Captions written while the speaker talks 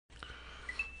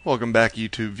Welcome back,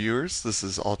 YouTube viewers. This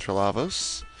is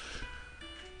Ultralavos,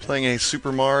 playing a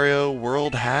Super Mario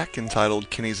World hack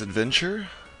entitled Kenny's Adventure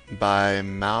by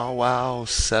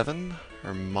Mawwow7,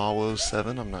 or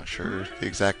Mawwow7, I'm not sure the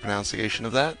exact pronunciation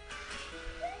of that.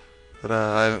 But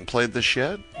I haven't played this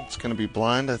yet. It's going to be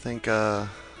blind, I think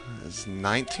it's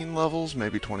 19 levels,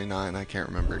 maybe 29, I can't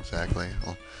remember exactly.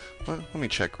 Let me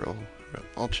check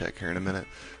I'll check here in a minute.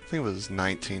 I think it was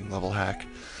 19 level hack.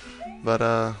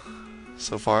 But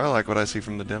so far I like what I see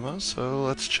from the demo, so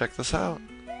let's check this out.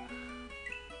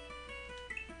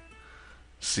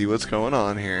 See what's going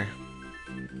on here.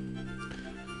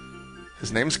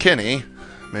 His name's Kenny,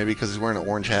 maybe because he's wearing an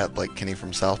orange hat like Kenny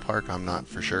from South Park, I'm not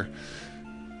for sure.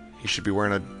 He should be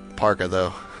wearing a parka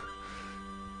though.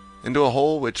 Into a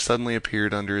hole which suddenly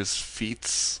appeared under his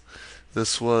feet.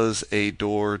 This was a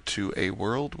door to a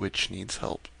world which needs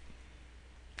help.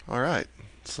 Alright,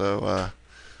 so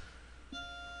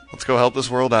let's go help this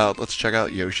world out. Let's check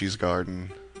out Yoshi's Garden.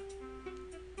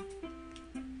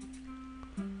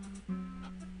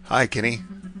 Hi, Kenny.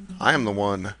 I am the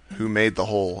one who made the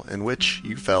hole in which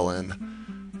you fell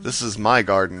in. This is my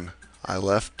garden. I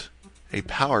left a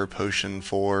power potion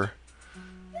for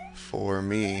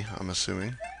me, I'm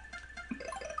assuming.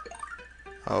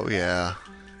 Oh yeah.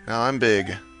 Now I'm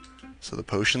big. So the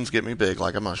potions get me big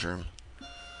like a mushroom.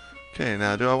 Okay,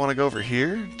 now do I want to go over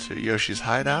here to Yoshi's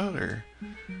hideout, or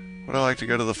would I like to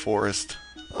go to the forest?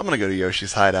 I'm gonna go to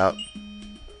Yoshi's hideout.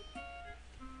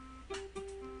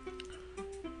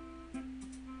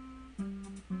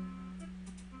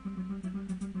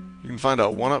 You can find a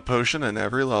 1-up potion in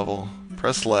every level.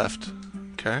 Press left.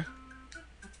 Okay.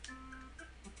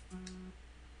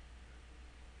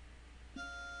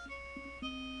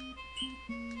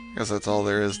 Guess that's all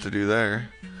there is to do there.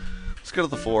 Let's go to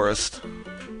the forest.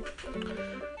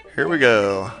 Here we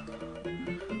go.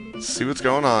 Let's see what's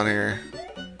going on here.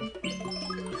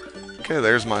 Okay,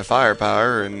 there's my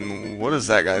firepower, and what is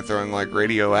that guy throwing, like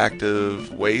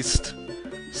radioactive waste?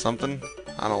 Something?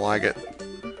 I don't like it.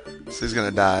 So he's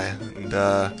gonna die. And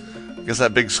I guess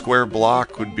that big square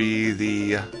block would be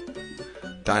the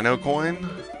dino coin?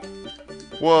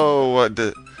 Whoa, what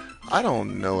did... I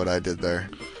don't know what I did there.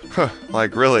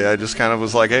 Like, really, I just kind of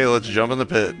was like, hey, let's jump in the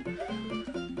pit.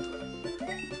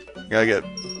 Gotta get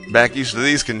back used to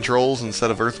these controls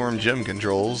instead of Earthworm Jim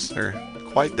controls. They're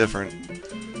quite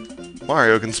different.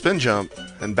 Mario can spin jump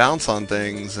and bounce on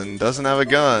things and doesn't have a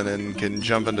gun and can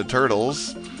jump into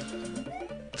turtles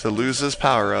to lose his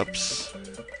power-ups.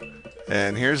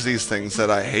 And here's these things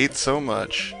that I hate so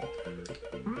much.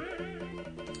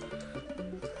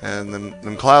 And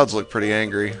them clouds look pretty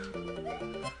angry.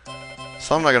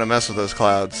 So I'm not going to mess with those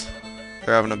clouds.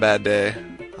 They're having a bad day.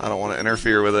 I don't want to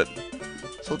interfere with it.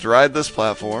 So let's ride this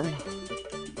platform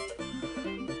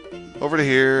over to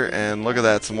here, and look at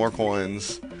that, some more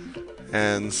coins.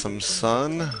 And some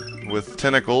sun with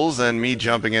tentacles and me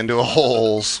jumping into a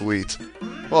hole. Sweet.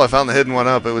 Well, I found the hidden one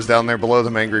up. It was down there below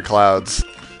them angry clouds.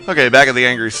 Okay, back at the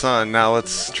angry sun. Now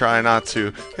let's try not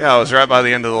to... Yeah, I was right by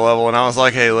the end of the level, and I was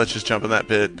like, hey, let's just jump in that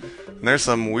pit. And there's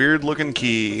some weird-looking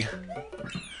key.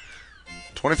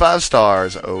 25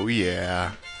 stars. Oh,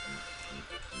 yeah.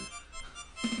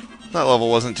 That level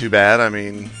wasn't too bad. I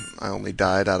mean, I only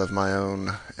died out of my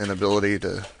own inability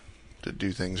to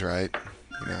do things right.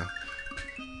 You know,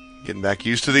 getting back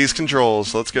used to these controls.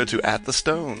 So let's go to At the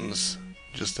Stones.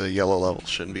 Just a yellow level.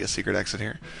 Shouldn't be a secret exit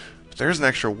here. But there's an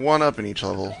extra 1-up in each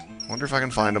level. Wonder if I can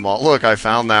find them all. Look, I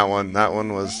found that one. That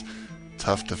one was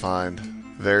tough to find.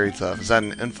 Very tough. Is that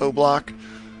an info block?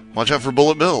 Watch out for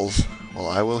bullet bills. Well,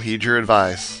 I will heed your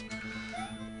advice.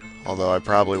 Although I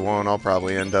probably won't. I'll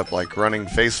probably end up like running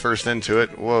face first into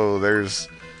it. Whoa, there's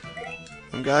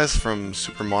some guys from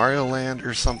Super Mario Land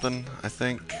or something, I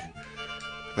think.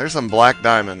 There's some black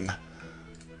diamond.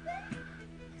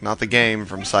 Not the game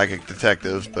from Psychic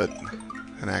Detective, but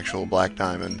an actual black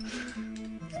diamond.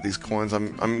 These coins,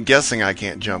 I'm guessing I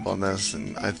can't jump on this.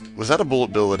 And was that a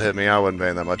bullet bill that hit me? I wasn't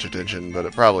paying that much attention, but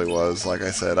it probably was. Like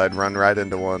I said, I'd run right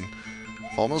into one.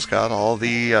 I've almost got all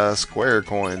the square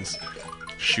coins.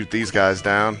 Shoot these guys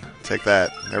down. Take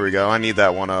that. There we go. I need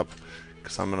that 1-up,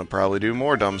 because I'm going to probably do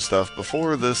more dumb stuff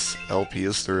before this LP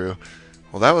is through.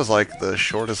 Well, that was like the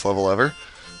shortest level ever.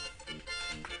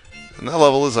 And that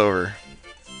level is over.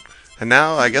 And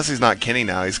now, I guess he's not Kenny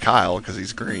now. He's Kyle, because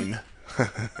he's green.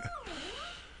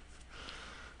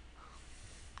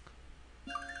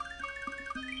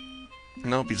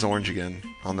 Nope, he's orange again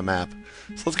on the map.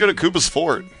 So let's go to Koopa's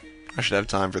Fort. I should have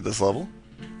time for this level.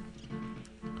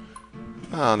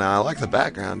 Oh, now I like the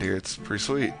background here. It's pretty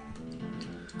sweet.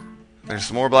 There's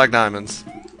some more black diamonds.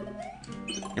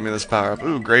 Give me this power up.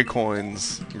 Ooh, gray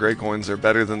coins. Gray coins are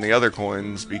better than the other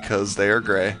coins because they are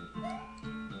gray.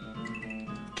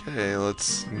 Okay,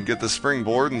 let's get the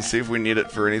springboard and see if we need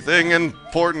it for anything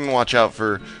important. Watch out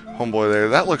for homeboy there.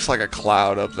 That looks like a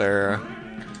cloud up there.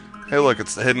 Hey, look,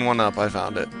 it's the hidden one up. I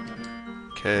found it.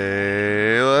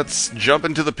 Okay, let's jump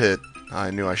into the pit. I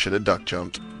knew I should have duck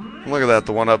jumped. Look at that,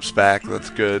 the one up's back.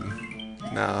 That's good.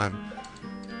 Now,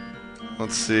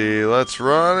 let's see. Let's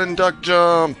run and duck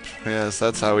jump. Yes,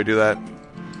 that's how we do that.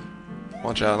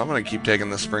 Watch out. I'm going to keep taking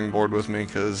the springboard with me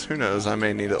because who knows, I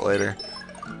may need it later.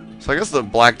 So I guess the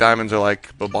black diamonds are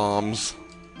like bombs.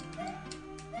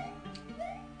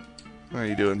 What are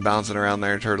you doing bouncing around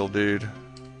there, turtle dude?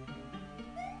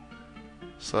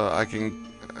 So I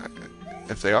can,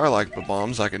 if they are like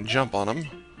bombs, I can jump on them.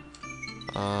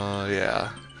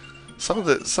 Yeah. Some of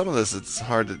this, it's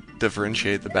hard to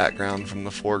differentiate the background from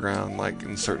the foreground, like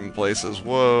in certain places.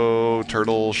 Whoa,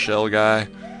 turtle shell guy.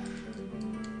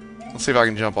 Let's see if I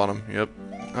can jump on him. Yep.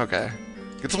 Okay.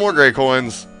 Get some more gray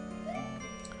coins.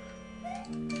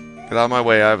 Get out of my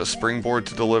way. I have a springboard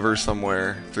to deliver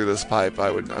somewhere through this pipe, I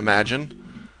would imagine.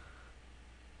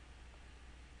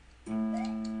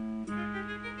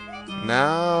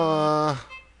 Now,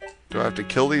 do I have to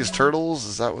kill these turtles?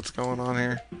 Is that what's going on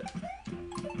here?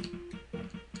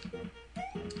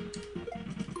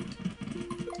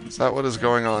 Is that what is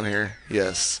going on here?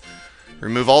 Yes.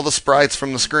 Remove all the sprites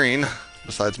from the screen,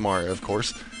 besides Mario, of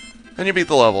course, and you beat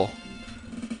the level.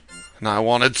 And I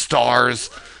wanted stars.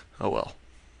 Oh well.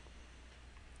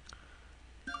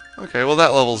 Okay, well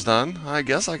that level's done. I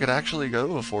guess I could actually go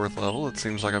to a fourth level. It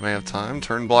seems like I may have time.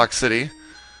 Turn Block City.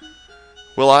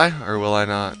 Will I, or will I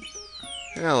not?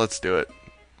 Yeah, let's do it.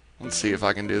 Let's see if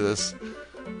I can do this.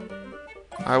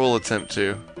 I will attempt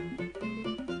to.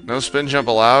 No spin jump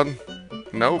allowed?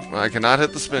 Nope, I cannot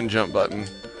hit the spin jump button.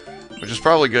 Which is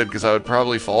probably good, because I would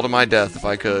probably fall to my death if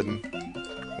I could.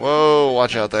 Whoa,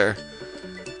 watch out there.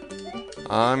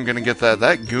 I'm gonna get that.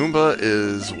 That Goomba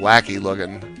is wacky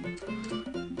looking.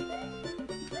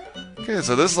 Okay,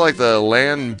 so this is like the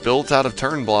land built out of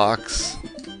turn blocks.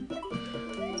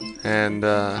 And,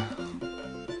 I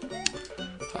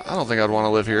don't think I'd want to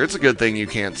live here. It's a good thing you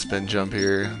can't spin jump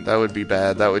here. That would be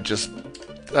bad. That would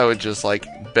just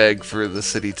like beg for the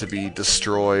city to be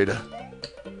destroyed.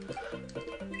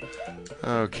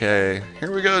 Okay,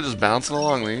 here we go, just bouncing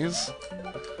along these.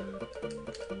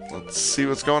 Let's see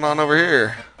what's going on over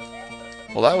here.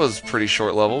 Well, that was pretty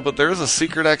short level, but there is a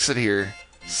secret exit here.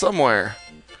 Somewhere.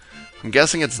 I'm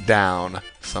guessing it's down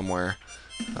somewhere.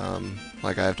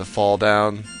 Like I have to fall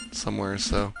down somewhere,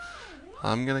 so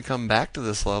I'm gonna come back to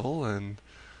this level and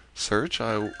search.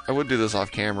 I would do this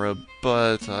off camera,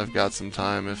 but I've got some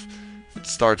time. If it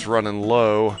starts running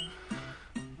low,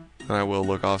 then I will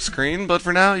look off screen, but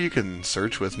for now you can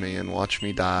search with me and watch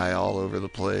me die all over the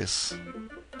place.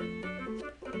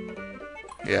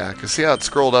 Yeah, cause see how it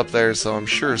scrolled up there, so I'm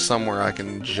sure somewhere I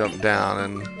can jump down,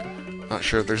 and not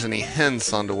sure if there's any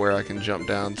hints onto where I can jump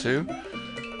down to.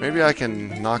 Maybe I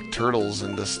can knock turtles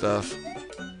into stuff.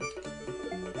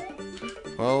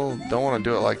 Well, don't want to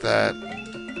do it like that.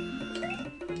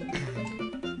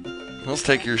 Let's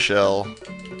take your shell.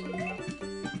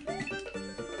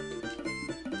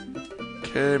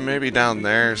 Okay, maybe down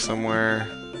there somewhere.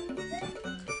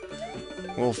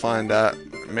 We'll find out.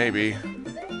 Maybe.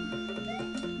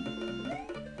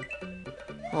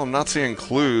 Well, I'm not seeing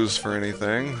clues for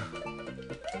anything.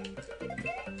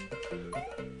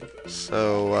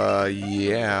 So,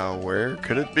 yeah, where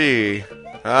could it be?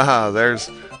 Ah, there's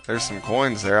some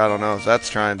coins there. I don't know if that's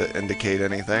trying to indicate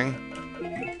anything.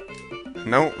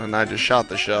 Nope, and I just shot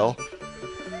the shell.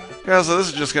 Yeah, so this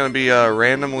is just going to be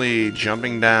randomly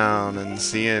jumping down and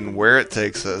seeing where it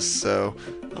takes us. So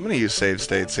I'm going to use save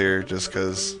states here just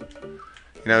because,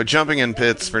 you know, jumping in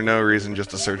pits for no reason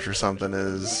just to search for something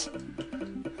is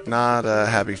not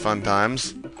happy fun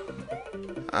times.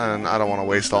 And I don't want to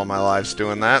waste all my lives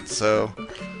doing that, so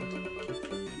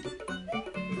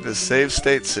the save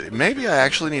state city. Maybe I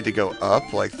actually need to go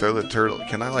up, like throw the turtle.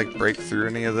 Can I like break through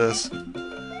any of this?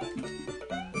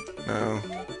 No.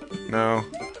 No.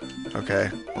 Okay,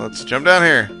 let's jump down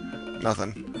here.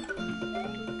 Nothing.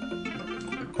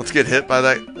 Let's get hit by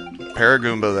that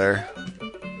Paragoomba there.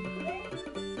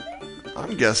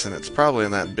 I'm guessing it's probably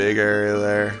in that big area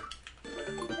there.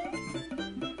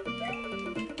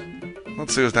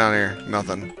 Let's see what's down here.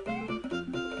 Nothing.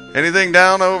 Anything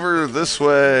down over this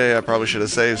way? I probably should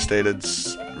have save stated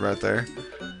right there.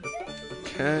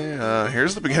 Okay,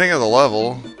 here's the beginning of the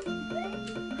level.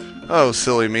 Oh,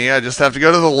 silly me. I just have to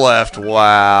go to the left.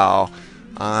 Wow.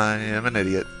 I am an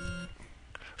idiot.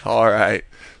 Alright.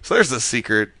 So there's the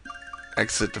secret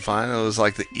exit to find. It was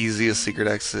like the easiest secret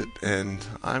exit, and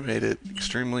I made it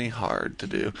extremely hard to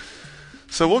do.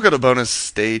 So we'll go to bonus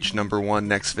stage number 1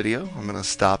 next video. I'm going to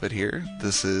stop it here.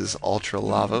 This is Ultra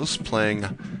Lavos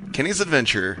playing Kenny's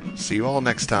Adventure. See you all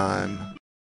next time.